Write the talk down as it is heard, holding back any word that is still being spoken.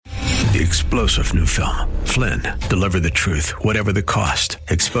The explosive new film, Flynn, deliver the truth, whatever the cost,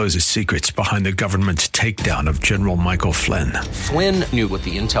 exposes secrets behind the government's takedown of General Michael Flynn. Flynn knew what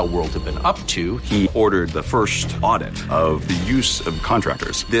the intel world had been up to. He ordered the first audit of the use of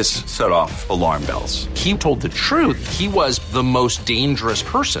contractors. This set off alarm bells. He told the truth. He was the most dangerous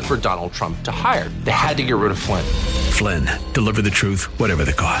person for Donald Trump to hire. They had to get rid of Flynn. Flynn, deliver the truth, whatever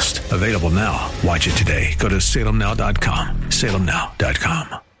the cost. Available now. Watch it today. Go to salemnow.com.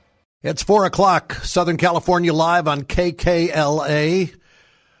 salemnow.com. It's 4 o'clock, Southern California Live on KKLA.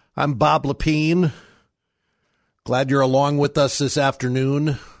 I'm Bob Lepine. Glad you're along with us this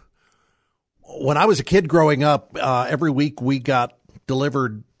afternoon. When I was a kid growing up, every week we got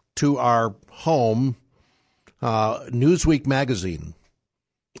delivered to our home Newsweek magazine.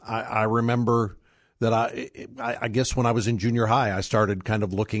 I remember that I guess when I was in junior high, I started kind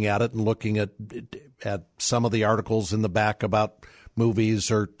of looking at it and looking at some of the articles in the back about movies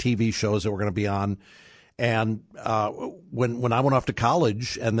or TV shows that were going to be on. And when I went off to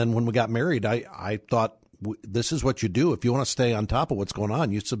college and then when we got married, I thought this is what you do. If you want to stay on top of what's going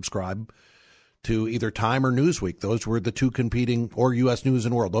on, you subscribe to either Time or Newsweek. Those were the two competing, or U.S. News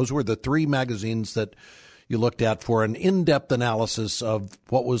and World. Those were the three magazines that you looked at for an in-depth analysis of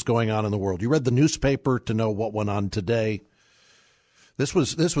what was going on in the world. You read the newspaper to know what went on today. This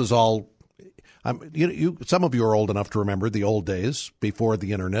was all. Some of you are old enough to remember the old days before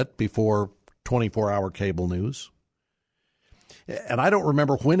the internet, before 24-hour cable news. And I don't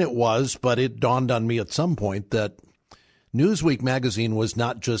remember when it was, but it dawned on me at some point that Newsweek magazine was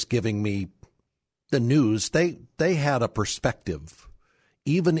not just giving me the news. They had a perspective.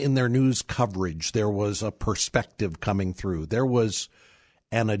 Even in their news coverage, there was a perspective coming through. There was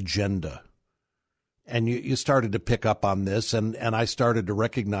an agenda. And you started to pick up on this, and I started to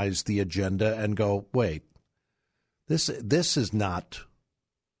recognize the agenda and go, wait, this is not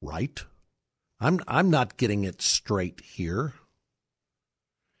right. I'm not getting it straight here.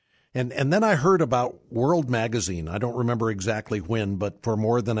 And then I heard about World Magazine. I don't remember exactly when, but for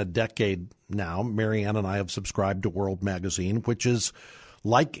more than a decade now, Marianne and I have subscribed to World Magazine, which is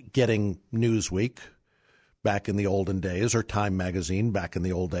like getting Newsweek back in the olden days, or Time magazine back in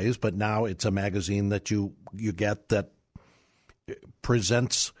the old days, but now it's a magazine that you get that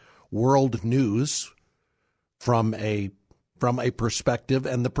presents world news from a perspective,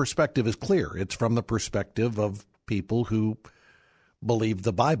 and the perspective is clear. It's from the perspective of people who believe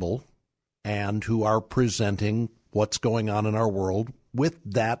the Bible and who are presenting what's going on in our world with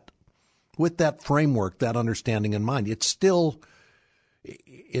that framework, that understanding in mind. It's still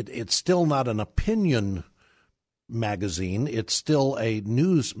not an opinion magazine. It's still a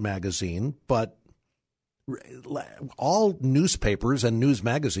news magazine, but all newspapers and news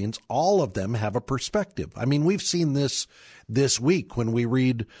magazines, all of them have a perspective. I mean, we've seen this week when we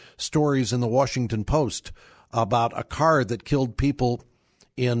read stories in the Washington Post about a car that killed people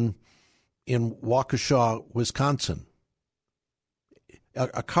in Waukesha, Wisconsin.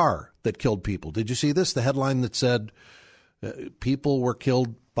 A car that killed people. Did you see this? The headline that said people were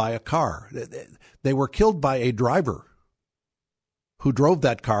killed by a car. They were killed by a driver who drove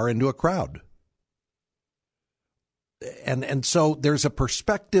that car into a crowd. And so there's a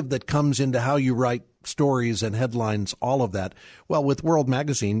perspective that comes into how you write stories and headlines, all of that. Well, with World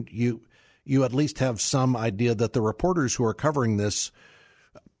Magazine, you at least have some idea that the reporters who are covering this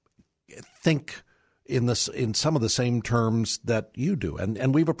think in some of the same terms that you do.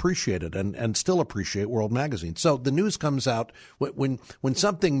 And we've appreciated and still appreciate World Magazine. So the news comes out when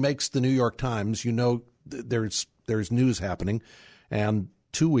something makes the New York Times, you know, there's news happening. And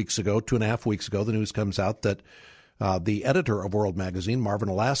 2.5 weeks ago, the news comes out that the editor of World Magazine, Marvin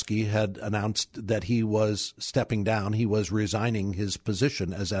Olasky, had announced that he was stepping down. He was resigning his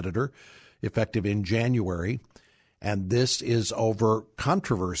position as editor effective in January. And this is over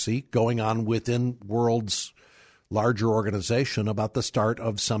controversy going on within World's larger organization about the start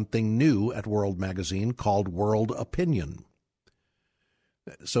of something new at World Magazine called World Opinion.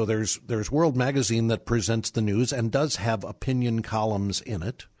 So there's World Magazine that presents the news and does have opinion columns in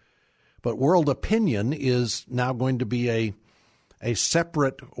it. But World Opinion is now going to be a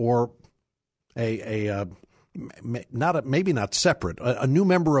separate, or maybe not separate, a new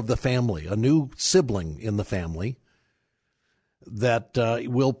member of the family, a new sibling in the family that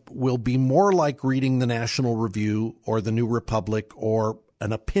will be more like reading the National Review or the New Republic or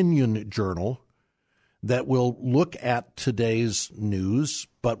an opinion journal that will look at today's news,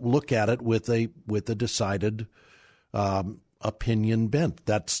 but look at it with a decided opinion bent.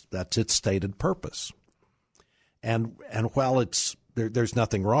 That's its stated purpose. And while there's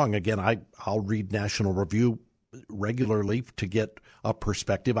nothing wrong. Again, I'll read National Review regularly to get a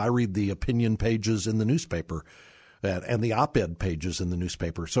perspective. I read the opinion pages in the newspaper and the op-ed pages in the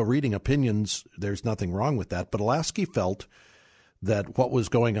newspaper. So reading opinions, there's nothing wrong with that. But Lasky felt that what was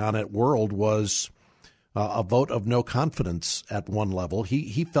going on at World was a vote of no confidence at one level.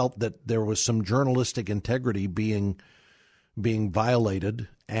 He felt that there was some journalistic integrity being violated,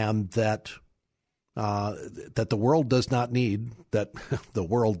 and that the world does not need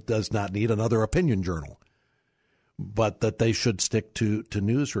another opinion journal, but that they should stick to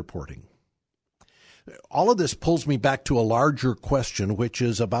news reporting. All of this pulls me back to a larger question, which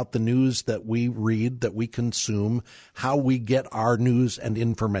is about the news that we read, that we consume, how we get our news and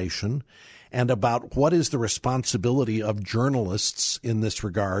information, and about what is the responsibility of journalists in this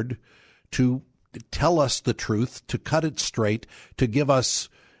regard to tell us the truth, to cut it straight, to give us,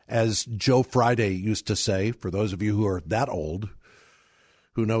 as Joe Friday used to say, for those of you who are that old,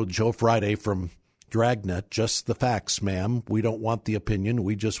 who know Joe Friday from Dragnet, just the facts, ma'am. We don't want the opinion.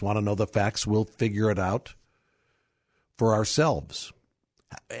 We just want to know the facts. We'll figure it out for ourselves.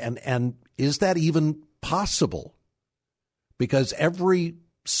 And is that even possible? Because every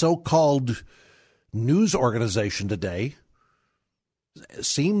so-called news organization today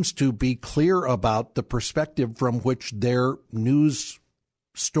seems to be clear about the perspective from which their news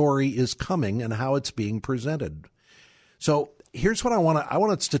story is coming and how it's being presented. So here's what I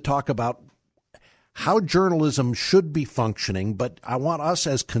want us to talk about: how journalism should be functioning, but I want us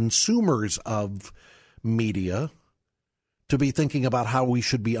as consumers of media to be thinking about how we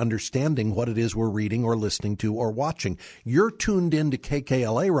should be understanding what it is we're reading or listening to or watching. You're tuned in to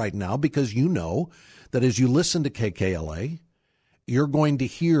KKLA right now because you know that as you listen to KKLA, you're going to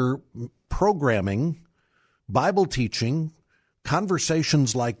hear programming, Bible teaching,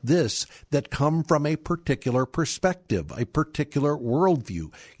 conversations like this that come from a particular perspective, a particular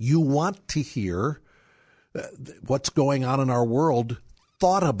worldview. You want to hear what's going on in our world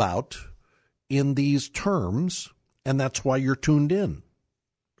thought about in these terms, and that's why you're tuned in.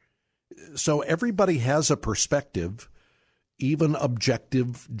 So everybody has a perspective, even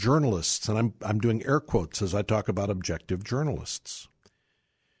objective journalists, and I'm doing air quotes as I talk about objective journalists.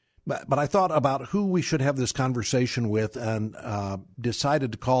 But I thought about who we should have this conversation with, and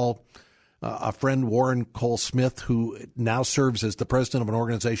decided to call a friend, Waren Cole-Smith, who now serves as the president of an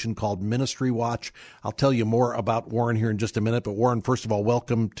organization called Ministry Watch. I'll tell you more about Waren here in just a minute. But Waren, first of all,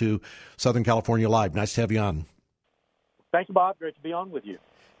 welcome to Southern California Live. Nice to have you on. Thank you, Bob. Great to be on with you.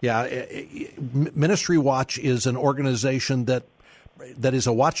 Yeah, Ministry Watch is an organization that is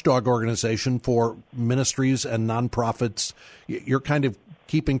a watchdog organization for ministries and nonprofits. You're kind of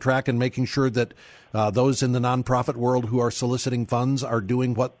keeping track and making sure that those in the nonprofit world who are soliciting funds are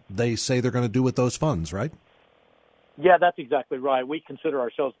doing what they say they're going to do with those funds, right? Yeah, that's exactly right. We consider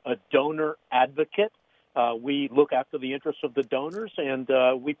ourselves a donor advocate. We look after the interests of the donors, and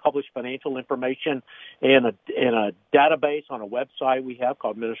we publish financial information in a database on a website we have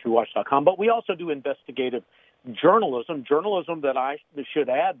called ministrywatch.com. But we also do investigative journalism that I should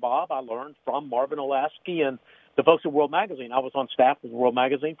add, Bob, I learned from Marvin Olasky and the folks at World Magazine. I was on staff with World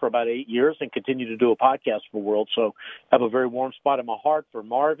Magazine for about 8 years and continue to do a podcast for World. So I have a very warm spot in my heart for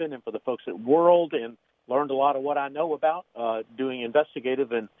Marvin and for the folks at World, and learned a lot of what I know about doing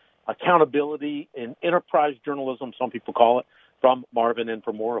investigative and accountability and enterprise journalism, some people call it, from Marvin and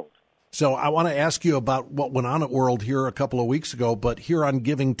from World. So I want to ask you about what went on at World here a couple of weeks ago, but here on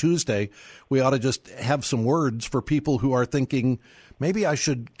Giving Tuesday, we ought to just have some words for people who are thinking, maybe I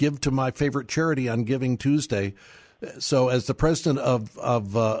should give to my favorite charity on Giving Tuesday. So as the president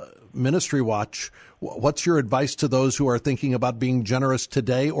of Ministry Watch, what's your advice to those who are thinking about being generous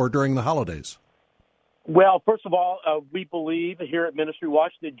today or during the holidays? Well, first of all, we believe here at Ministry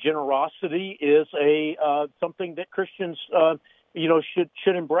Watch that generosity is something that Christians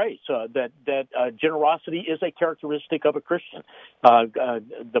should embrace. That generosity is a characteristic of a Christian.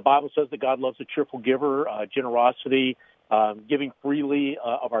 The Bible says that God loves a cheerful giver. Generosity, giving freely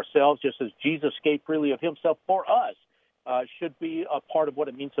of ourselves, just as Jesus gave freely of himself for us, should be a part of what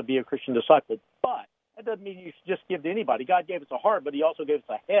it means to be a Christian disciple. But that doesn't mean you should just give to anybody. God gave us a heart, but he also gave us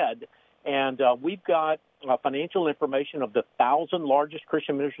a head. And we've got financial information of the 1,000 largest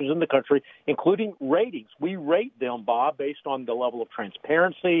Christian ministries in the country, including ratings. We rate them, Bob, based on the level of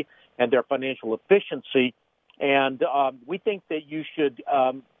transparency and their financial efficiency. And we think that you should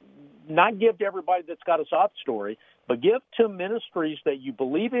not give to everybody that's got a sob story, but give to ministries that you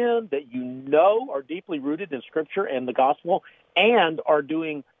believe in, that you know are deeply rooted in Scripture and the gospel, and are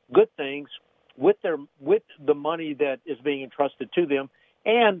doing good things with the money that is being entrusted to them.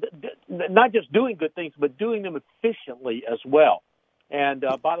 And not just doing good things, but doing them efficiently as well. And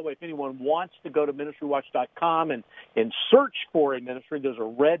by the way, if anyone wants to go to ministrywatch.com and search for a ministry, there's a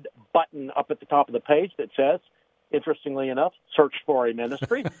red button up at the top of the page that says, interestingly enough, search for a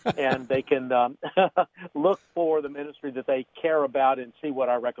ministry, and they can look for the ministry that they care about and see what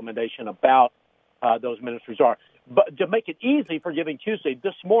our recommendation about those ministries are. But to make it easy for Giving Tuesday,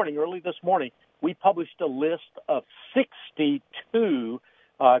 early this morning, we published a list of 62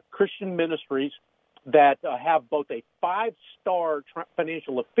 Christian ministries that have both a 5-star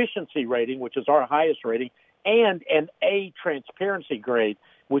financial efficiency rating, which is our highest rating, and an A transparency grade,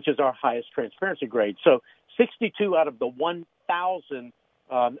 which is our highest transparency grade. So 62 out of the 1,000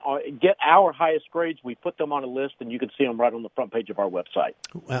 get our highest grades. We put them on a list, and you can see them right on the front page of our website.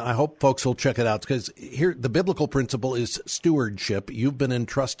 Well, I hope folks will check it out, because here the biblical principle is stewardship. You've been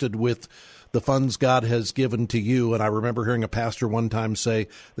entrusted with the funds God has given to you, and I remember hearing a pastor one time say,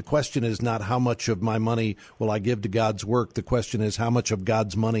 the question is not how much of my money will I give to God's work. The question is how much of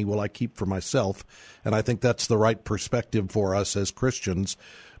God's money will I keep for myself, and I think that's the right perspective for us as Christians.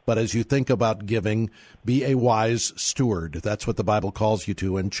 But as you think about giving, be a wise steward. That's what the Bible calls you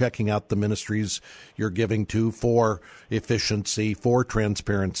to, and checking out the ministries you're giving to for efficiency, for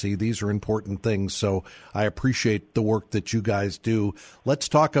transparency. These are important things. So I appreciate the work that you guys do. Let's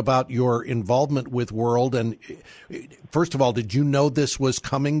talk about your involvement with World. And first of all, did you know this was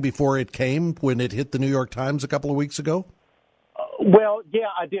coming before it came when it hit the New York Times a couple of weeks ago? Well, yeah,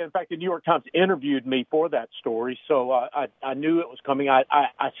 I did. In fact, the New York Times interviewed me for that story, so I knew it was coming. I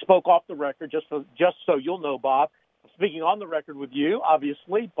spoke off the record, just so you'll know, Bob. I'm speaking on the record with you,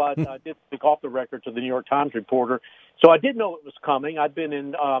 obviously, but I did speak off the record to the New York Times reporter. So I did know it was coming. I've been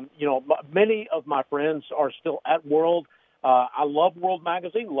in, many of my friends are still at World. I love World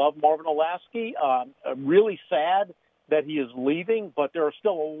Magazine, love Marvin Olasky. Really sad that he is leaving, but there are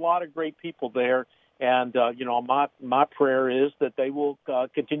still a lot of great people there. And, my prayer is that they will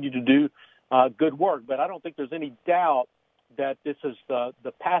continue to do good work. But I don't think there's any doubt that this is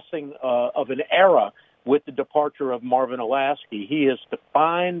the passing of an era with the departure of Marvin Olasky. He has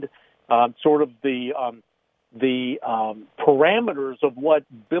defined sort of the parameters of what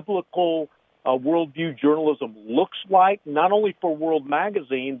biblical worldview journalism looks like, not only for World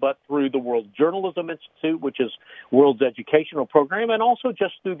Magazine, but through the World Journalism Institute, which is World's educational program, and also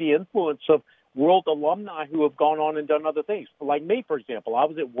just through the influence of World alumni who have gone on and done other things. Like me, for example, I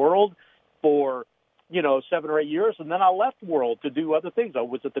was at World for, 7 or 8 years, and then I left World to do other things. I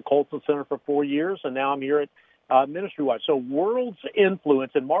was at the Colson Center for 4 years, and now I'm here at Ministry Watch. So World's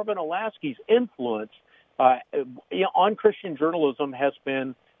influence and Marvin Olasky's influence on Christian journalism has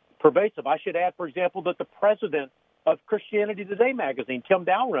been pervasive. I should add, for example, that the president of Christianity Today magazine, Tim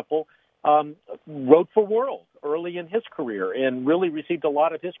Dalrymple, wrote for World early in his career and really received a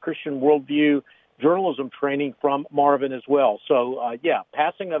lot of his Christian worldview journalism training from Marvin as well. So,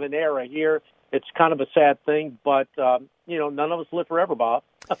 passing of an era here. It's kind of a sad thing, but, none of us live forever, Bob.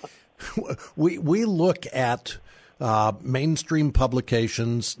 We look at mainstream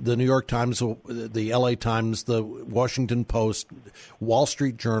publications, the New York Times, the LA Times, the Washington Post, Wall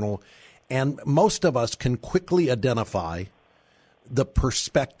Street Journal, and most of us can quickly identify the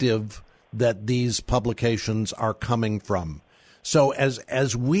perspective that these publications are coming from. So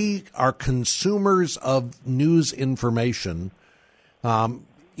as we are consumers of news information,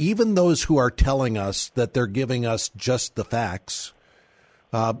 even those who are telling us that they're giving us just the facts,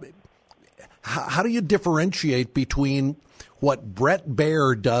 how do you differentiate between what Brett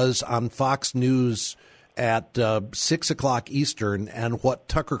Baer does on Fox News at 6 o'clock Eastern and what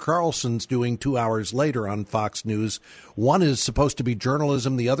Tucker Carlson's doing 2 hours later on Fox News? One is supposed to be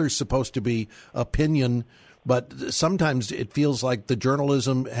journalism. The other is supposed to be opinion. But sometimes it feels like the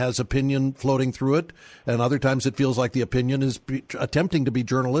journalism has opinion floating through it, and other times it feels like the opinion is attempting to be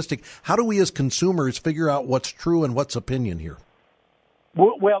journalistic. How do we as consumers figure out what's true and what's opinion here?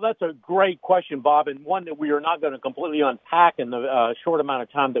 Well, that's a great question, Bob, and one that we are not going to completely unpack in the short amount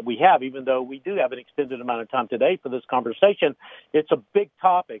of time that we have, even though we do have an extended amount of time today for this conversation. It's a big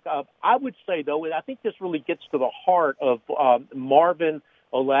topic. I would say, though, and I think this really gets to the heart of Marvin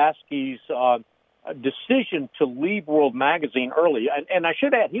Olasky's decision to leave World Magazine early. And I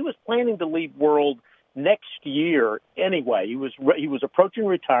should add, he was planning to leave World next year anyway. He was approaching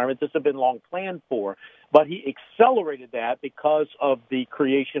retirement. This had been long planned for, but he accelerated that because of the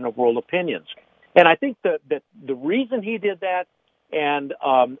creation of World Opinions. And I think that the reason he did that, and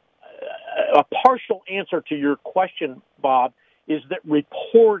a partial answer to your question, Bob, is that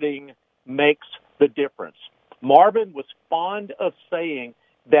reporting makes the difference. Marvin was fond of saying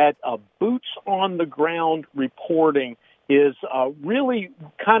that boots-on-the-ground reporting is really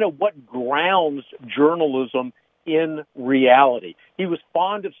kind of what grounds journalism in reality. He was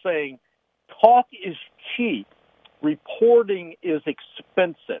fond of saying, talk is cheap, reporting is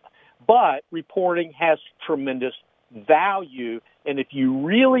expensive, but reporting has tremendous value. And if you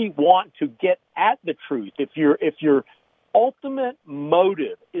really want to get at the truth, if your ultimate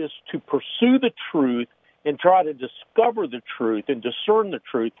motive is to pursue the truth and try to discover the truth and discern the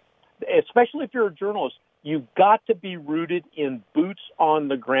truth, especially if you're a journalist, you've got to be rooted in boots on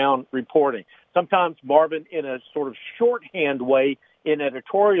the ground reporting. Sometimes Marvin, in a sort of shorthand way in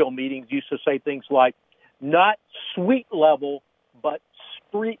editorial meetings, used to say things like, not suite level, but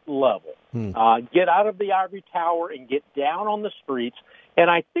street level. Get out of the ivory tower and get down on the streets. And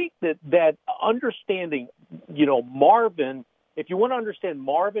I think that understanding, Marvin, if you want to understand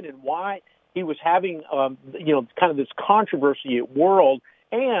Marvin and why he was having, kind of this controversy at World,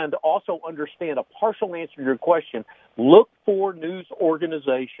 and also understand a partial answer to your question, look for news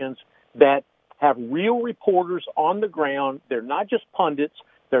organizations that have real reporters on the ground. They're not just pundits.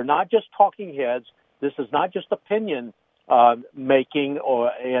 They're not just talking heads. This is not just opinion making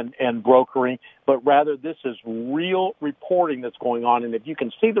and brokering, but rather this is real reporting that's going on. And if you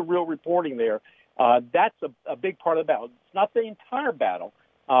can see the real reporting there, that's a big part of the battle. It's not the entire battle,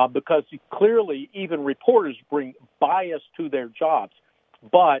 because clearly even reporters bring bias to their jobs,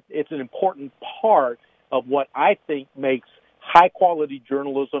 but it's an important part of what I think makes high-quality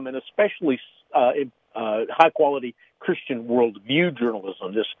journalism, and especially high-quality Christian worldview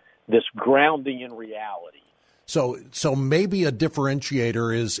journalism, this grounding in reality. So maybe a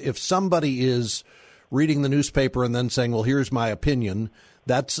differentiator is if somebody is reading the newspaper and then saying, well, here's my opinion,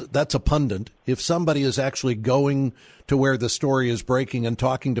 that's a pundit. If somebody is actually going to where the story is breaking and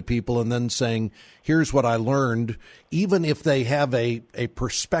talking to people and then saying, here's what I learned, even if they have a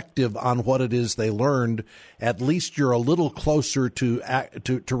perspective on what it is they learned, at least you're a little closer to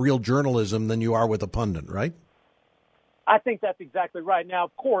real journalism than you are with a pundit, right? I think that's exactly right. Now,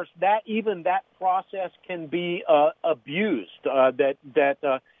 of course, that process can be abused.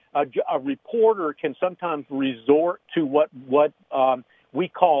 A reporter can sometimes resort to what we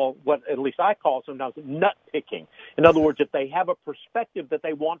call, what at least I call sometimes, nut picking. In other words, if they have a perspective that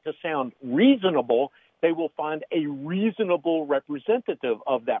they want to sound reasonable, they will find a reasonable representative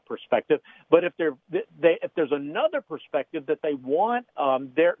of that perspective. But if there's another perspective that they want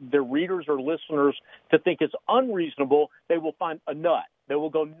their readers or listeners to think is unreasonable, they will find a nut. They will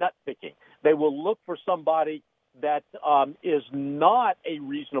go nut picking. They will look for somebody that is not a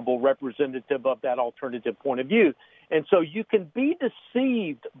reasonable representative of that alternative point of view. And so you can be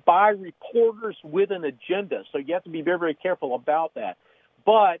deceived by reporters with an agenda. So you have to be very, very careful about that.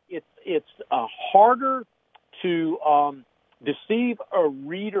 But it's harder to deceive a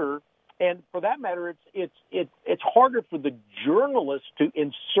reader, and for that matter, it's harder for the journalist to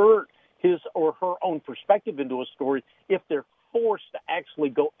insert his or her own perspective into a story if they're forced to actually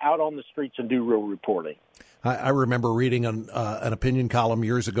go out on the streets and do real reporting. I remember reading an opinion column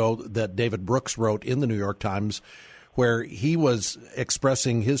years ago that David Brooks wrote in the New York Times, where he was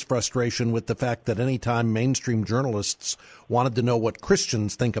expressing his frustration with the fact that any time mainstream journalists wanted to know what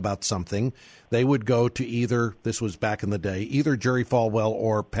Christians think about something, they would go to either, this was back in the day, either Jerry Falwell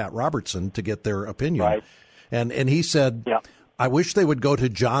or Pat Robertson to get their opinion. Right. And he said, yeah, I wish they would go to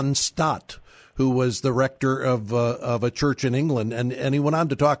John Stott, who was the rector of a church in England. And he went on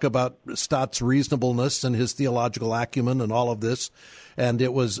to talk about Stott's reasonableness and his theological acumen and all of this. And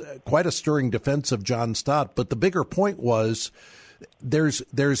it was quite a stirring defense of John Stott. But the bigger point was there's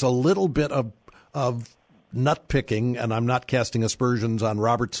a little bit of nut picking, and I'm not casting aspersions on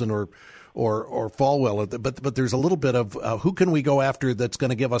Robertson or Falwell, but there's a little bit of who can we go after that's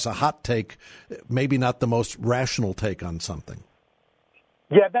going to give us a hot take, maybe not the most rational take on something.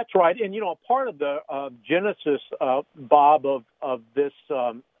 Yeah, that's right. And, a part of the genesis, Bob, of this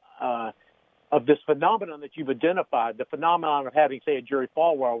phenomenon that you've identified, the phenomenon of having, say, a Jerry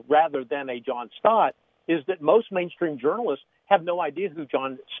Falwell rather than a John Stott, is that most mainstream journalists have no idea who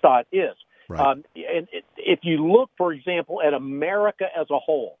John Stott is. Right. If you look, for example, at America as a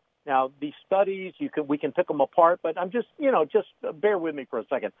whole, now these studies, we can pick them apart, but I'm just bear with me for a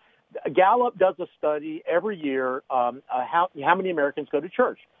second. Gallup does a study every year, how many Americans go to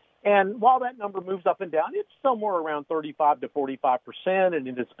church. And while that number moves up and down, it's somewhere around 35 to 45%, and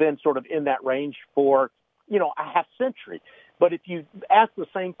it's been sort of in that range for, a half century. But if you ask the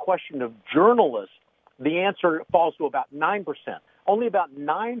same question of journalists, the answer falls to about 9%. Only about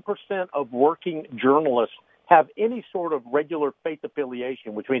 9% of working journalists have any sort of regular faith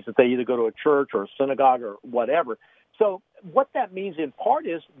affiliation, which means that they either go to a church or a synagogue or whatever. So what that means in part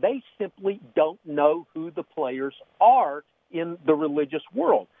is they simply don't know who the players are in the religious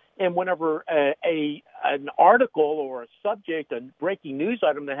world. And whenever an article or a subject, a breaking news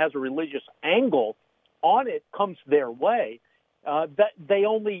item that has a religious angle on it comes their way, that they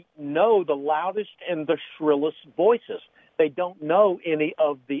only know the loudest and the shrillest voices. They don't know any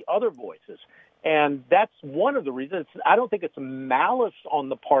of the other voices. And that's one of the reasons. I don't think it's malice on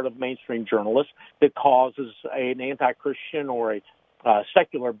the part of mainstream journalists that causes an anti-Christian or a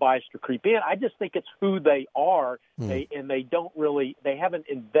secular bias to creep in. I just think it's who they are, they haven't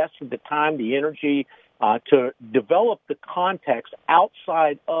invested the time, the energy to develop the context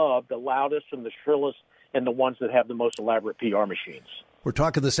outside of the loudest and the shrillest and the ones that have the most elaborate PR machines. We're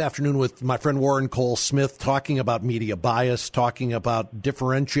talking this afternoon with my friend Waren Cole-Smith, talking about media bias, talking about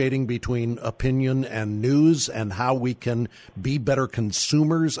differentiating between opinion and news and how we can be better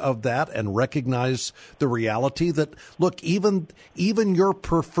consumers of that and recognize the reality that, look, even your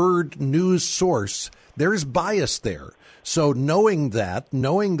preferred news source, there's bias there. So knowing that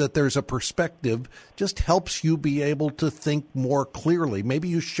there's a perspective just helps you be able to think more clearly. Maybe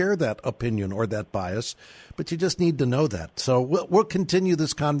you share that opinion or that bias, but you just need to know that. So we'll continue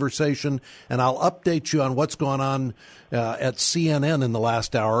this conversation, and I'll update you on what's going on at CNN in the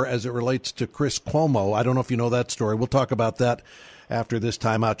last hour as it relates to Chris Cuomo. I don't know if you know that story. We'll talk about that after this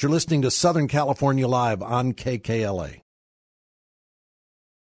time out. You're listening to Southern California Live on KKLA.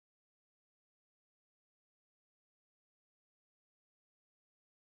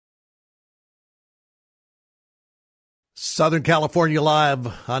 Southern California Live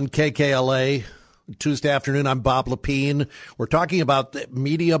on KKLA. Tuesday afternoon, I'm Bob Lepine. We're talking about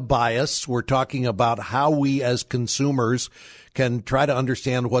media bias. We're talking about how we as consumers can try to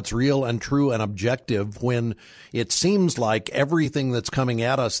understand what's real and true and objective when it seems like everything that's coming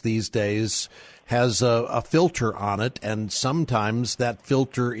at us these days has a filter on it, and sometimes that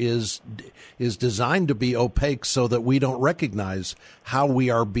filter is designed to be opaque so that we don't recognize how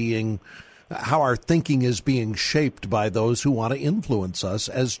our thinking is being shaped by those who want to influence us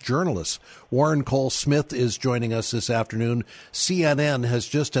as journalists. Waren Cole-Smith is joining us this afternoon. CNN has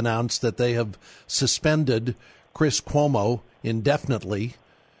just announced that they have suspended Chris Cuomo indefinitely.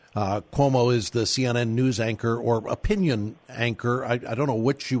 Cuomo is the CNN news anchor or opinion anchor. I don't know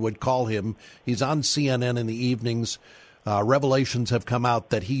which you would call him. He's on CNN in the evenings. Revelations have come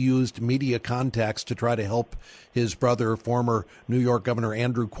out that he used media contacts to try to help his brother, former New York Governor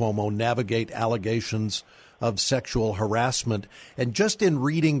Andrew Cuomo, navigate allegations of sexual harassment. And just in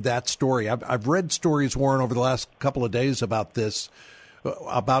reading that story, I've read stories, Waren, over the last couple of days about this,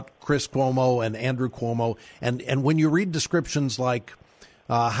 about Chris Cuomo and Andrew Cuomo. And when you read descriptions like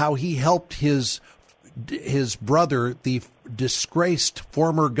how he helped his brother, the disgraced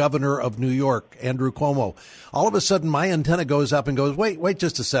former governor of New York, Andrew Cuomo, all of a sudden my antenna goes up and goes, wait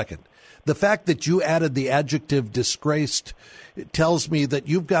just a second. The fact that you added the adjective disgraced tells me that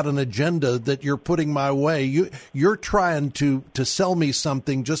you've got an agenda that you're putting my way. You're trying to sell me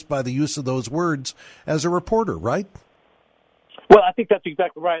something just by the use of those words as a reporter, right? Well, I think that's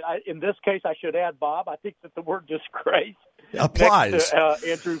exactly right. In this case, I should add, Bob, I think that the word disgrace applies. Next to,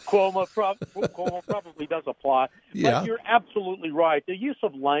 Andrew Cuomo, Cuomo probably does apply. Yeah. But you're absolutely right. The use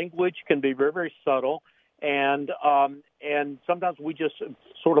of language can be very, very subtle, and sometimes we just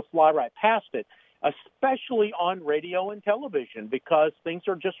sort of fly right past it, especially on radio and television because things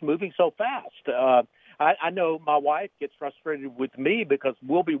are just moving so fast. I know my wife gets frustrated with me because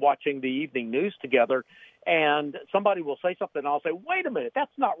we'll be watching the evening news together, and somebody will say something, and I'll say, wait a minute,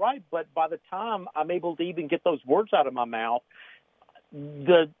 that's not right. But by the time I'm able to even get those words out of my mouth,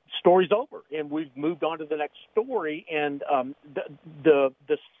 the story's over, and we've moved on to the next story. And the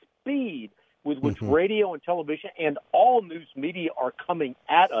speed with which radio and television and all news media are coming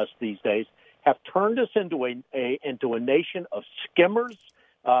at us these days have turned us into a nation of skimmers,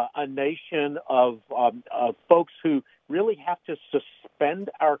 a nation of folks who really have to suspend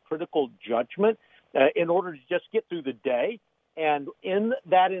our critical judgment in order to just get through the day. And in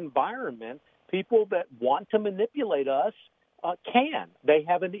that environment, people that want to manipulate us can. They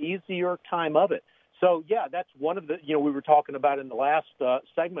have an easier time of it. So, yeah, that's one of the, we were talking about in the last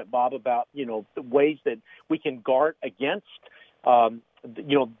segment, Bob, about, the ways that we can guard against,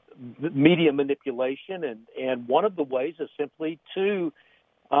 media manipulation. And one of the ways is simply to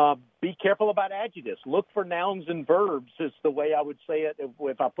be careful about adjectives. Look for nouns and verbs is the way I would say it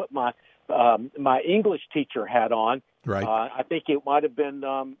if I put my English teacher hat on. Right. I think it might have been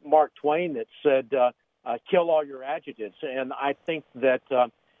Mark Twain that said, kill all your adjectives. And I think that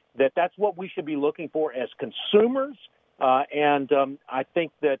that's what we should be looking for as consumers. And I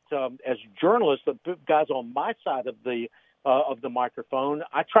think that as journalists, the guys on my side of the microphone,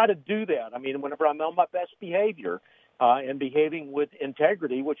 I try to do that. I mean, whenever I'm on my best behavior, and behaving with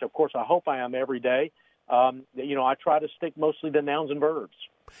integrity, which, of course, I hope I am every day, I try to stick mostly to nouns and verbs.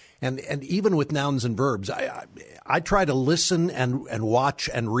 And even with nouns and verbs, I try to listen and watch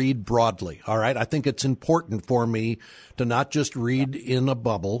and read broadly. All right. I think it's important for me to not just read in a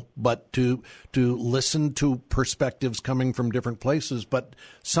bubble, but to listen to perspectives coming from different places. But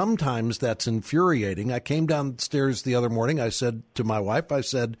sometimes that's infuriating. I came downstairs the other morning. I said to my wife,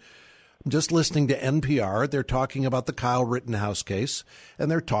 I'm just listening to NPR. They're talking about the Kyle Rittenhouse case,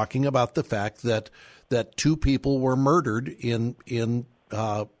 and they're talking about the fact that two people were murdered in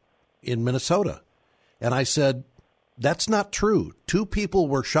Minnesota. And I said, that's not true. 2 people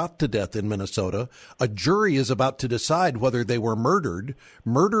were shot to death in Minnesota. A jury is about to decide whether they were murdered.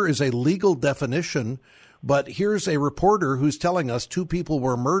 Murder is a legal definition, but here's a reporter who's telling us 2 people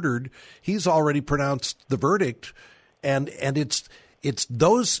were murdered. He's already pronounced the verdict. And it's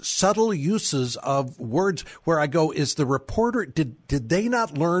those subtle uses of words where I go, is the reporter, did they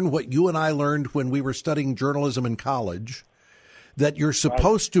not learn what you and I learned when we were studying journalism in college? That you're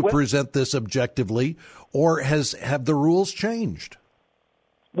supposed to present this objectively, or have the rules changed?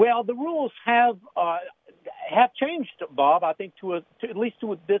 Well, the rules have changed, Bob. I think to at least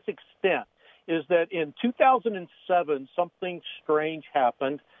to this extent, is that in 2007 something strange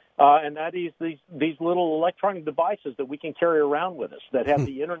happened, and that is these little electronic devices that we can carry around with us that have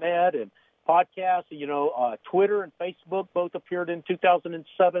the internet and podcasts. Twitter and Facebook both appeared in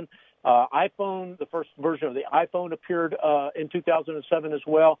 2007. iPhone, the first version of the iPhone appeared in 2007 as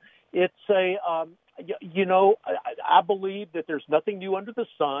well. It's I believe that there's nothing new under the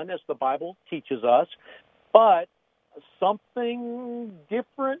sun, as the Bible teaches us, but something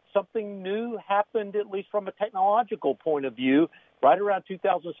different, something new happened, at least from a technological point of view, right around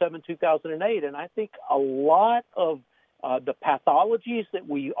 2007, 2008. And I think a lot of the pathologies that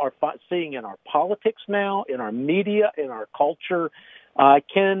we are seeing in our politics now, in our media, in our culture,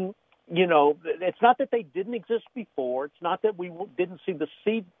 it's not that they didn't exist before. It's not that we didn't see the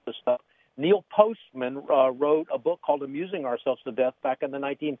seed of the stuff. Neil Postman wrote a book called Amusing Ourselves to Death back in the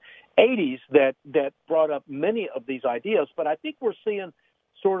 1980s that brought up many of these ideas. But I think we're seeing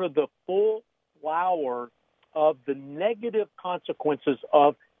sort of the full flower of the negative consequences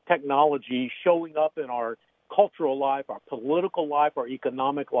of technology showing up in our cultural life, our political life, our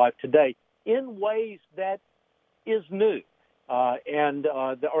economic life today in ways that is new. Or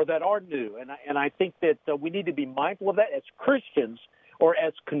that are new. And I think that we need to be mindful of that as Christians or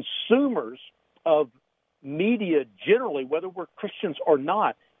as consumers of media generally, whether we're Christians or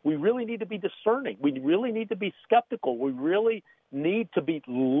not. We really need to be discerning. We really need to be skeptical. We really need to be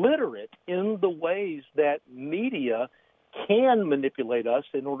literate in the ways that media can manipulate us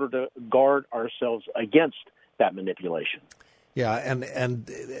in order to guard ourselves against that manipulation. Yeah, and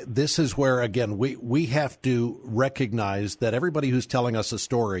this is where, again, we have to recognize that everybody who's telling us a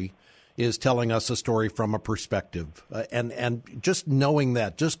story is telling us a story from a perspective. And just knowing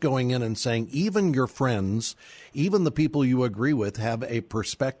that, just going in and saying, even your friends, even the people you agree with have a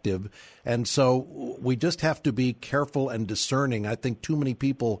perspective. And so we just have to be careful and discerning. I think too many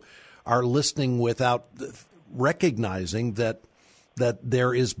people are listening without recognizing that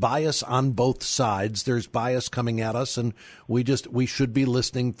there is bias on both sides. There's bias coming at us, and we should be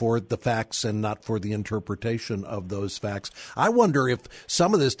listening for the facts and not for the interpretation of those facts. I wonder if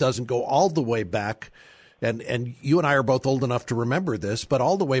some of this doesn't go all the way back, and you and I are both old enough to remember this, but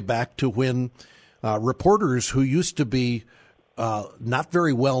all the way back to when reporters who used to be not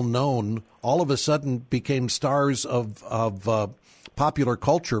very well known all of a sudden became stars of popular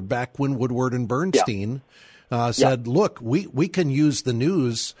culture back when Woodward and Bernstein said, look, we can use the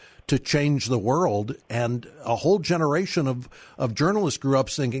news to change the world. And a whole generation of journalists grew up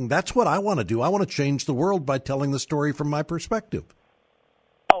thinking, that's what I want to do. I want to change the world by telling the story from my perspective.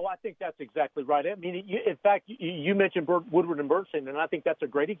 Oh, I think that's exactly right. I mean, in fact, you mentioned Woodward and Bernstein, and I think that's a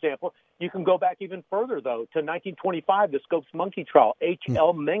great example. You can go back even further, though, to 1925, the Scopes Monkey trial.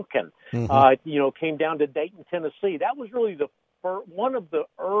 H.L. Mencken, came down to Dayton, Tennessee. That was really one of the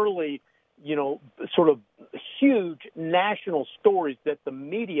early sort of huge national stories that the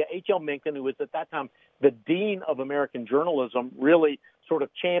media, H.L. Mencken, who was at that time the dean of American journalism, really sort of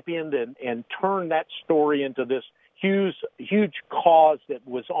championed and turned that story into this huge cause that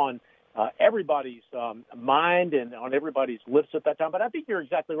was on everybody's mind and on everybody's lips at that time. But I think you're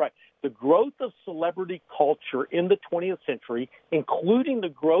exactly right. The growth of celebrity culture in the 20th century, including the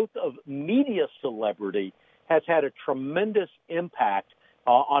growth of media celebrity, has had a tremendous impact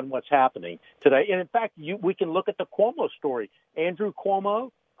on what's happening today. And in fact, we can look at the Cuomo story. Andrew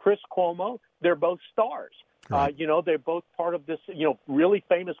Cuomo, Chris Cuomo, they're both stars. Right. They're both part of this, really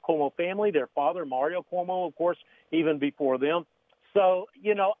famous Cuomo family. Their father, Mario Cuomo, of course, even before them. So,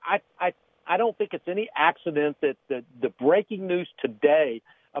 I don't think it's any accident that the breaking news today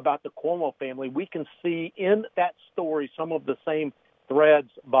about the Cuomo family, we can see in that story some of the same threads,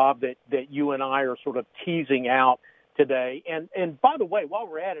 Bob, that you and I are sort of teasing out today. And by the way, while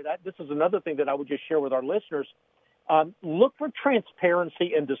we're at it, this is another thing that I would just share with our listeners. Look for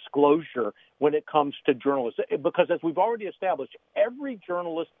transparency and disclosure when it comes to journalists, because as we've already established, every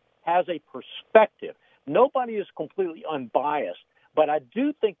journalist has a perspective. Nobody is completely unbiased, but I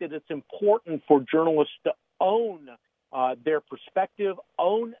do think that it's important for journalists to own their perspective,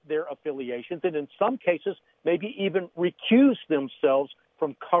 own their affiliations, and in some cases, maybe even recuse themselves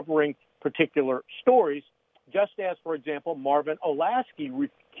from covering particular stories, just as, for example, Marvin Olasky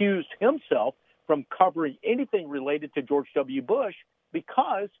recused himself from covering anything related to George W. Bush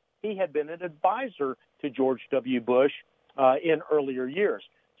because he had been an advisor to George W. Bush in earlier years.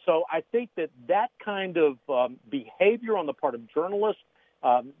 So I think that kind of behavior on the part of journalists,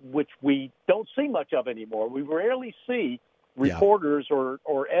 which we don't see much of anymore, we rarely see reporters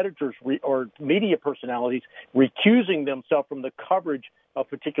or editors or media personalities recusing themselves from the coverage of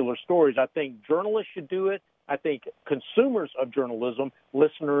particular stories. I think journalists should do it. I think consumers of journalism,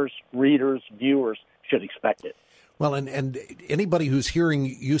 listeners, readers, viewers, should expect it. Well, and anybody who's hearing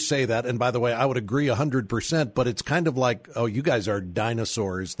you say that, and by the way, I would agree 100%, but it's kind of like, oh, you guys are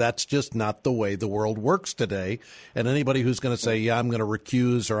dinosaurs. That's just not the way the world works today. And anybody who's going to say, yeah, I'm going to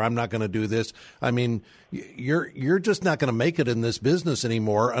recuse or I'm not going to do this, I mean, you're just not going to make it in this business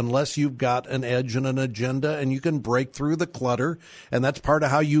anymore unless you've got an edge and an agenda and you can break through the clutter. And that's part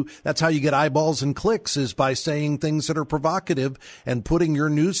of how you get eyeballs and clicks, is by saying things that are provocative and putting your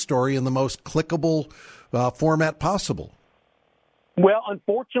news story in the most clickable format possible. Well,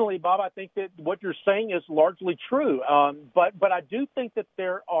 unfortunately, Bob, I think that what you're saying is largely true. But I do think that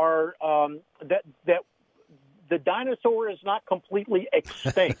there are that the dinosaur is not completely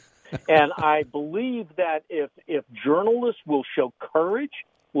extinct. And I believe that if journalists will show courage,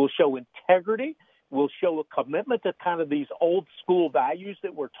 will show integrity, will show a commitment to kind of these old school values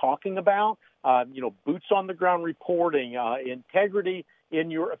that we're talking about, boots on the ground reporting, integrity in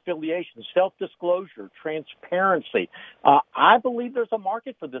your affiliation, self-disclosure, transparency. I believe there's a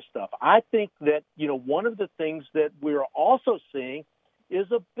market for this stuff. I think that, one of the things that we're also seeing is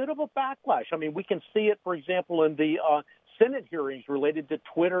a bit of a backlash. I mean, we can see it, for example, in the Senate hearings related to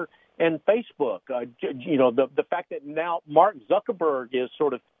Twitter and Facebook. The fact that now Mark Zuckerberg is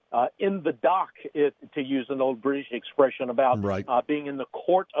sort of in the dock, to use an old British expression, about being in the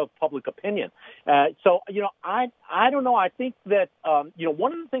court of public opinion. I don't know. I think that,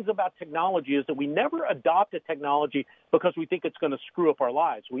 one of the things about technology is that we never adopt a technology because we think it's going to screw up our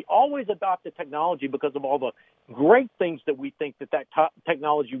lives. We always adopt a technology because of all the great things that we think that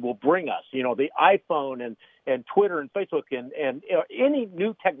technology will bring us. The iPhone and Twitter and Facebook and any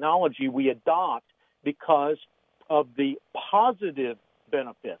new technology we adopt because of the positive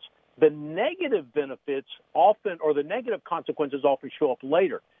benefits. The negative benefits often, or the negative consequences often show up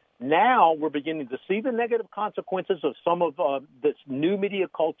later. Now we're beginning to see the negative consequences of some of this new media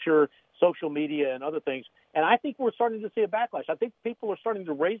culture, social media, and other things. And I think we're starting to see a backlash. I think people are starting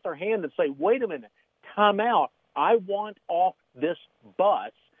to raise their hand and say, wait a minute, time out. I want off this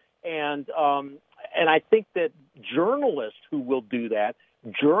bus. And I think that journalists who will do that,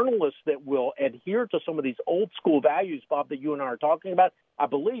 journalists that will adhere to some of these old school values, Bob, that you and I are talking about, I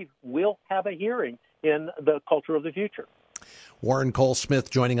believe will have a hearing in the culture of the future. Waren Cole-Smith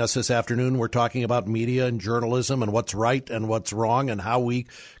joining us this afternoon. We're talking about media and journalism and what's right and what's wrong and how we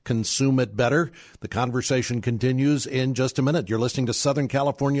consume it better. The conversation continues in just a minute. You're listening to Southern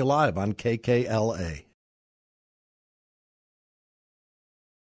California Live on KKLA.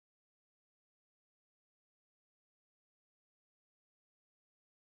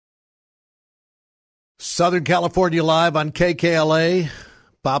 Southern California Live on KKLA.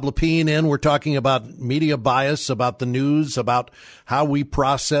 Bob Lepine in. We're talking about media bias, about the news, about how we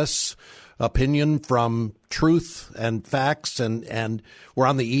process opinion from truth and facts. And we're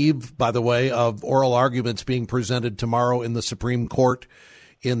on the eve, by the way, of oral arguments being presented tomorrow in the Supreme Court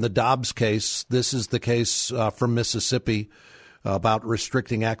in the Dobbs case. This is the case from Mississippi about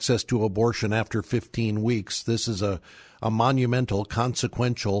restricting access to abortion after 15 weeks. This is a monumental,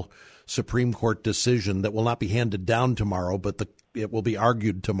 consequential Supreme Court decision that will not be handed down tomorrow, but it will be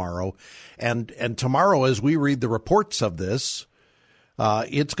argued tomorrow. And tomorrow, as we read the reports of this,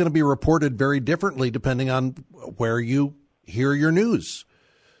 it's going to be reported very differently depending on where you hear your news.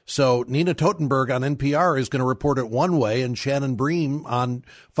 So Nina Totenberg on NPR is going to report it one way, and Shannon Bream on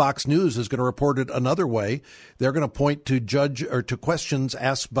Fox News is going to report it another way. They're going to point to to questions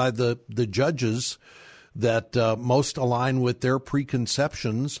asked by the judges that most align with their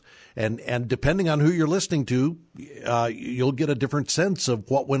preconceptions. And depending on who you're listening to, you'll get a different sense of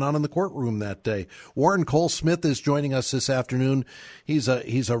what went on in the courtroom that day. Warren Cole Smith is joining us this afternoon. He's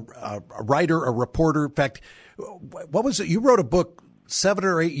a writer, a reporter. In fact, what was it? You wrote a book 7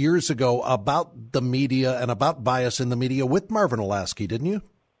 or 8 years ago about the media and about bias in the media with Marvin Olasky, didn't you?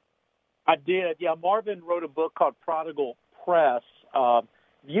 I did. Yeah, Marvin wrote a book called Prodigal Press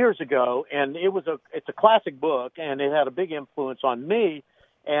years ago, and it's a classic book, and it had a big influence on me.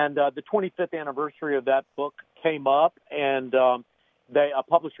 And the 25th anniversary of that book came up, and a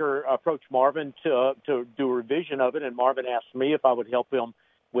publisher approached Marvin to do a revision of it, and Marvin asked me if I would help him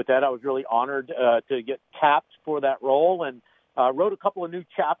with that. I was really honored to get tapped for that role, and wrote a couple of new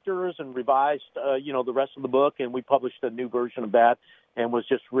chapters and revised, the rest of the book, and we published a new version of that, and was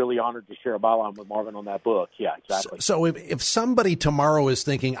just really honored to share a byline with Marvin on that book. Yeah, exactly. So if somebody tomorrow is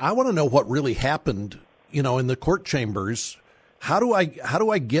thinking, I want to know what really happened, in the court chambers, how do I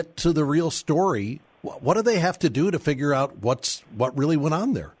get to the real story? What do they have to do to figure out what really went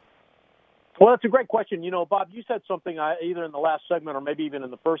on there? Well, that's a great question. Bob, you said something either in the last segment or maybe even in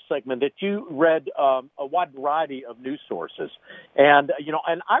the first segment that you read a wide variety of news sources, and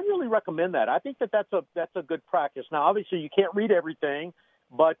and I really recommend that. I think that's a good practice. Now, obviously, you can't read everything,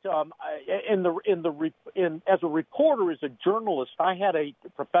 but as a reporter, as a journalist, I had a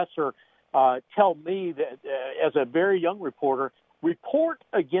professor tell me that as a very young reporter, report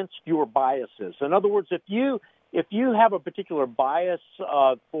against your biases. In other words, if you have a particular bias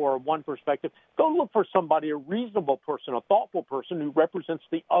for one perspective, go look for somebody, a reasonable person, a thoughtful person who represents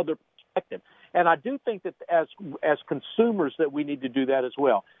the other perspective. And I do think that as consumers that we need to do that as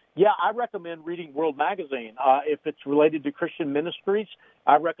well. Yeah, I recommend reading World Magazine. If it's related to Christian ministries,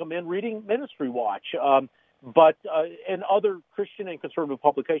 I recommend reading Ministry Watch, and other Christian and conservative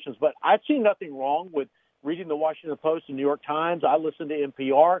publications. But I've seen nothing wrong with reading the Washington Post and New York Times. I listen to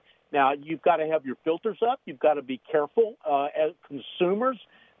NPR. Now, you've got to have your filters up. You've got to be careful as consumers.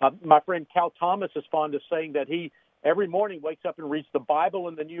 My friend Cal Thomas is fond of saying that he every morning wakes up and reads the Bible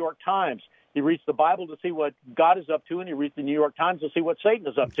and the New York Times. He reads the Bible to see what God is up to, and he reads the New York Times to see what Satan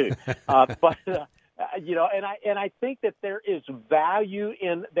is up to. And I think that there is value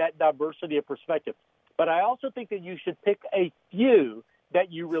in that diversity of perspective. But I also think that you should pick a few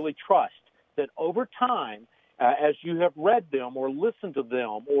that you really trust, that over time, as you have read them or listened to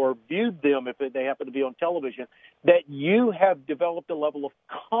them or viewed them if they happen to be on television, that you have developed a level of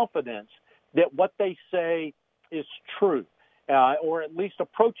confidence that what they say is true, or at least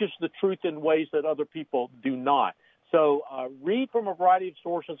approaches the truth in ways that other people do not. So read from a variety of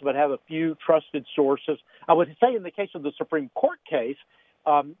sources, but have a few trusted sources. I would say in the case of the Supreme Court case,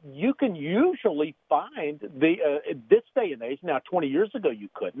 you can usually find this day and age. Now, 20 years ago you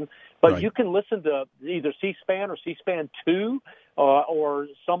couldn't, but right. You can listen to either C-SPAN or C-SPAN 2 or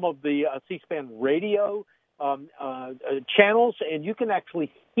some of the C-SPAN radio channels, and you can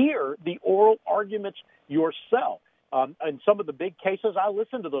actually hear the oral arguments yourself. In some of the big cases, I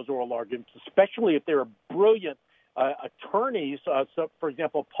listen to those oral arguments, especially if they're brilliant attorneys. So, for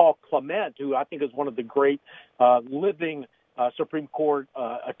example, Paul Clement, who I think is one of the great living Supreme Court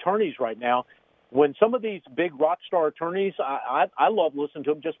attorneys right now. When some of these big rock star attorneys, I love listening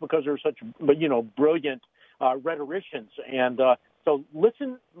to them just because they're such brilliant rhetoricians. And so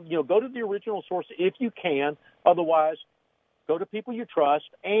listen, go to the original source if you can. Otherwise, go to people you trust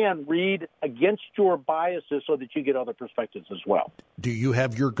and read against your biases so that you get other perspectives as well. Do you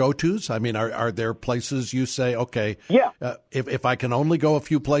have your go-tos? I mean, are there places you say, okay, yeah, if I can only go a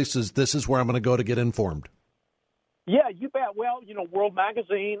few places, this is where I'm going to go to get informed? Yeah, you bet. Well, World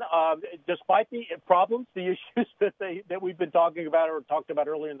Magazine, despite the problems, the issues that we've been talking about or talked about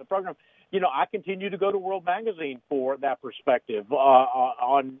earlier in the program, I continue to go to World Magazine for that perspective. They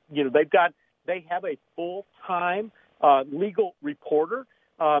have a full-time legal reporter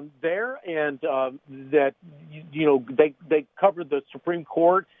there, and that they cover the Supreme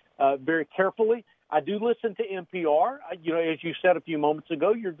Court very carefully. I do listen to NPR. As you said a few moments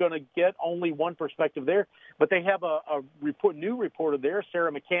ago, you're going to get only one perspective there. But they have a new reporter there, Sarah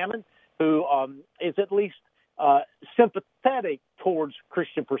McCammon, who is at least sympathetic towards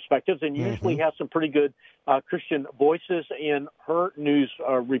Christian perspectives and usually has some pretty good Christian voices in her news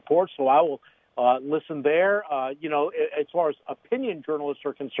reports. So I will listen there. As far as opinion journalists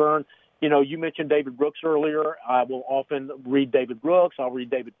are concerned, you mentioned David Brooks earlier. I will often read David Brooks. I'll read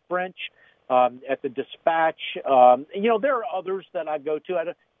David French. At the Dispatch. There are others that I go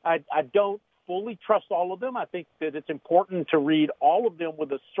to. I don't fully trust all of them. I think that it's important to read all of them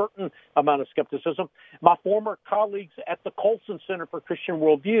with a certain amount of skepticism. My former colleagues at the Colson Center for Christian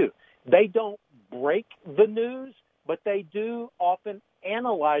Worldview, they don't break the news, but they do often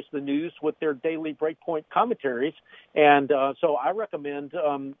analyze the news with their daily Breakpoint commentaries. And so I recommend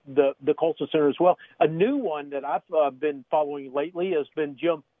the Colson Center as well. A new one that I've been following lately has been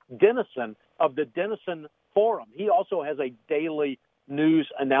Jim Dennison of the Dennison Forum. He also has a daily news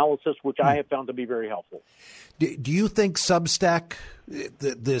analysis, which I have found to be very helpful. Do you think Substack,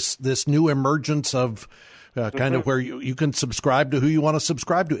 this new emergence of kind of where you can subscribe to who you want to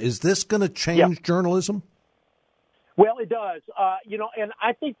subscribe to, is this going to change journalism? Well, it does. And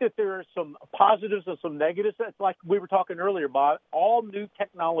I think that there are some positives and some negatives. It's like we were talking earlier, Bob. All new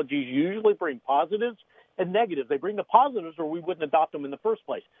technologies usually bring positives and negatives. They bring the positives or we wouldn't adopt them in the first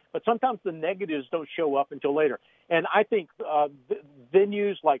place. But sometimes the negatives don't show up until later. And I think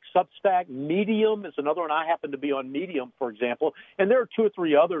venues like Substack, Medium is another one. I happen to be on Medium, for example. And there are 2 or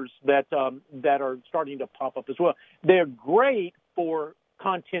 3 others that are starting to pop up as well. They're great for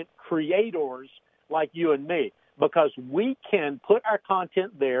content creators like you and me, because we can put our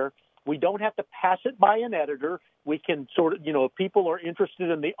content there. We don't have to pass it by an editor. We can sort of, if people are interested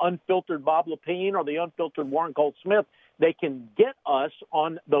in the unfiltered Bob Lepine or the unfiltered Waren Smith, they can get us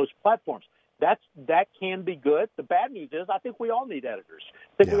on those platforms. That can be good. The bad news is I think we all need editors.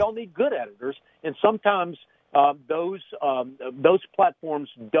 I think we all need good editors. And sometimes those platforms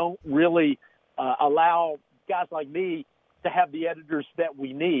don't really allow guys like me to have the editors that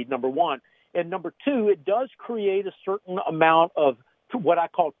we need, number one. And number two, it does create a certain amount of what I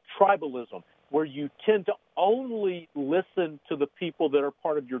call tribalism, where you tend to only listen to the people that are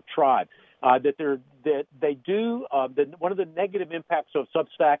part of your tribe. One of the negative impacts of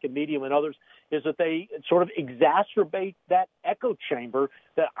Substack and Medium and others is that they sort of exacerbate that echo chamber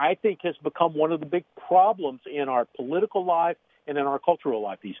that I think has become one of the big problems in our political life and in our cultural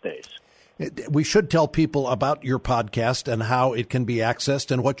life these days. We should tell people about your podcast and how it can be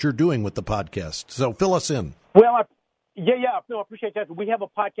accessed and what you're doing with the podcast. So fill us in. Well, I appreciate that. We have a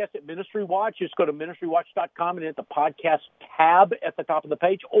podcast at Ministry Watch. Just go to ministrywatch.com and hit the podcast tab at the top of the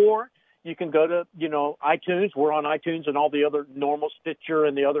page, or you can go to, iTunes. We're on iTunes and all the other normal Stitcher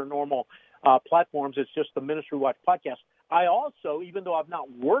and the other normal platforms. It's just the Ministry Watch podcast. I also, even though I've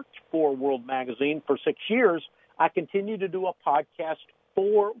not worked for World Magazine for 6 years, I continue to do a podcast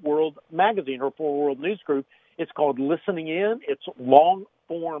for World Magazine or for World News Group. It's called Listening In. It's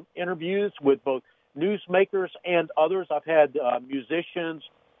long-form interviews with both newsmakers and others. I've had musicians,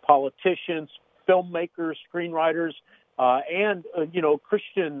 politicians, filmmakers, screenwriters, and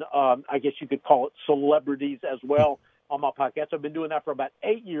Christian, I guess you could call it celebrities as well on my podcast. I've been doing that for about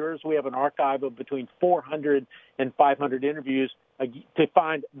 8 years. We have an archive of between 400 and 500 interviews. To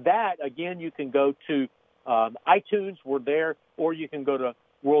find that, again, you can go to iTunes, we're there, or you can go to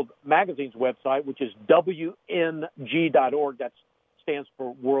World Magazine's website, which is WNG.org. That stands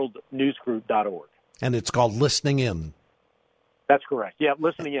for worldnewsgroup.org. And it's called Listening In. That's correct. Yeah,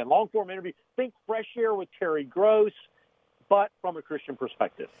 Listening In. Long-form interview. Think Fresh Air with Terry Gross, but from a Christian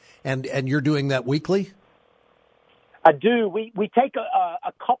perspective. And you're doing that weekly? I do. We take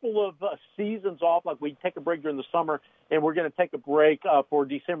a couple of seasons off. Like we take a break during the summer, and we're going to take a break for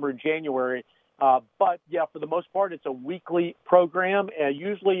December and January. But, yeah, for the most part, it's a weekly program,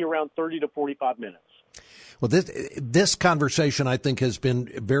 usually around 30 to 45 minutes. Well, this conversation, I think, has been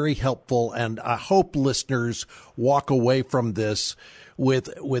very helpful, and I hope listeners walk away from this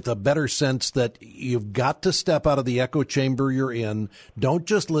with a better sense that you've got to step out of the echo chamber you're in. Don't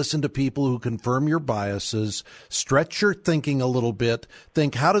just listen to people who confirm your biases. Stretch your thinking a little bit.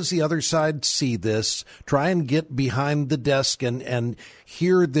 Think, how does the other side see this? Try and get behind the desk and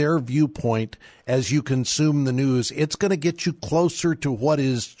hear their viewpoint as you consume the news. It's going to get you closer to what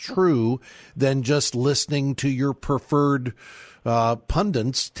is true than just listening to your preferred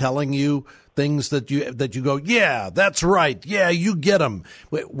pundits telling you things that you go, yeah, that's right. Yeah, you get them.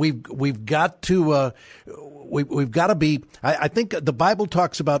 We've got to be. I think the Bible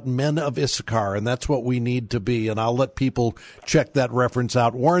talks about men of Issachar, and that's what we need to be. And I'll let people check that reference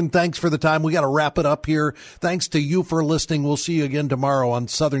out. Waren, thanks for the time. We got to wrap it up here. Thanks to you for listening. We'll see you again tomorrow on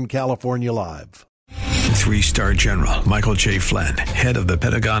Southern California Live. 3-star General Michael J. Flynn, head of the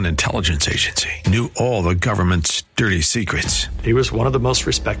Pentagon Intelligence Agency, knew all the government's dirty secrets. He was one of the most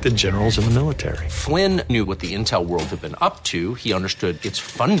respected generals in the military. Flynn knew what the intel world had been up to. He understood its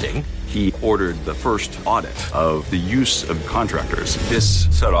funding. He ordered the first audit of the use of contractors. This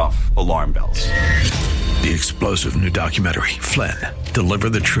set off alarm bells. The explosive new documentary, Flynn, Deliver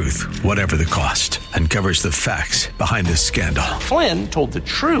the Truth, Whatever the Cost, uncovers the facts behind this scandal. Flynn told the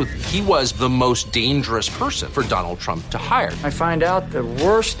truth. He was the most dangerous person for Donald Trump to hire. I find out the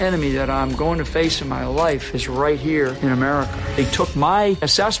worst enemy that I'm going to face in my life is right here in America. They took my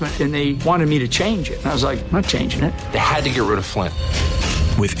assessment and they wanted me to change it. And I was like, I'm not changing it. They had to get rid of Flynn.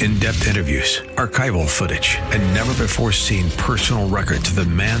 With in-depth interviews, archival footage, and never-before-seen personal records of the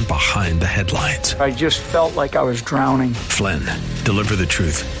man behind the headlines. I just felt like I was drowning. Flynn, Deliver the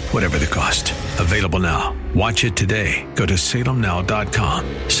Truth, Whatever the Cost. Available now. Watch it today. Go to salemnow.com.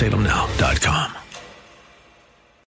 salemnow.com.